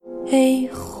ای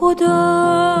خدا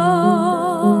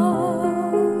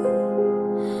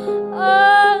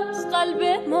از قلب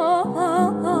ما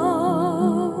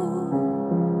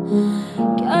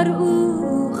گر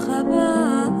او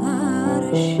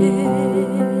خبر شه،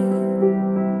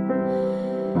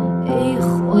 ای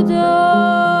خدا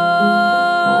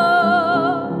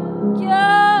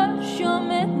گر شام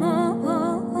ما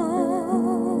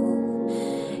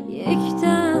یک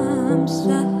دم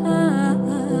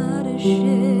سحر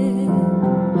شه،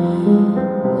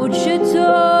 اوج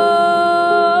تو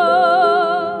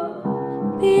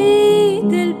بی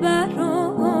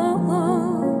دلبران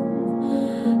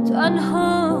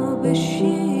تنها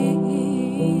بشین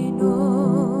و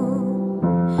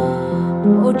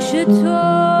اوج تو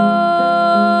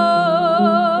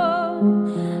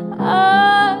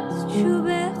از چوب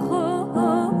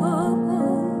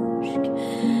خشک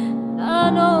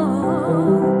نعنا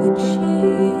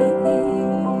بچین،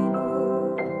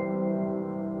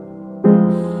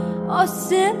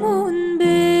 آسمون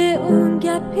به اون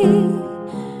گپی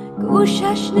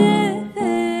گوشش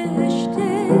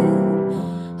نوشته،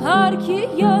 هر کی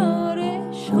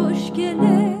یارش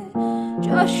خوشگله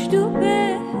جاش تو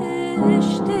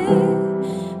بهشته،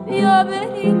 بیا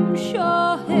بریم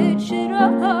شاه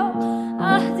چراغ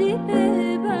عهدی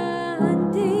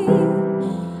ببندیم،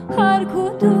 هر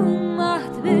کدوم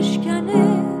عهد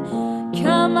بشکنه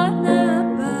کمر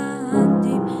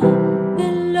نبندیم،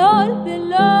 بلال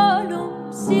بلالم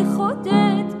سی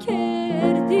خودت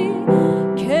کردی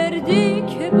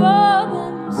که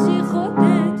بابم سی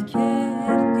خودت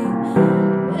کردی،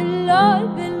 بلال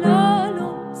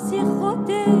بلالم سی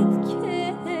خودت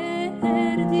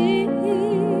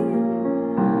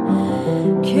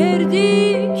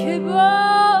کردی که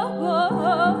بابم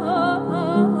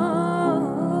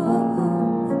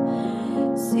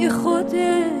سی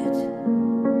خودت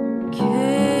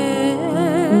کردی.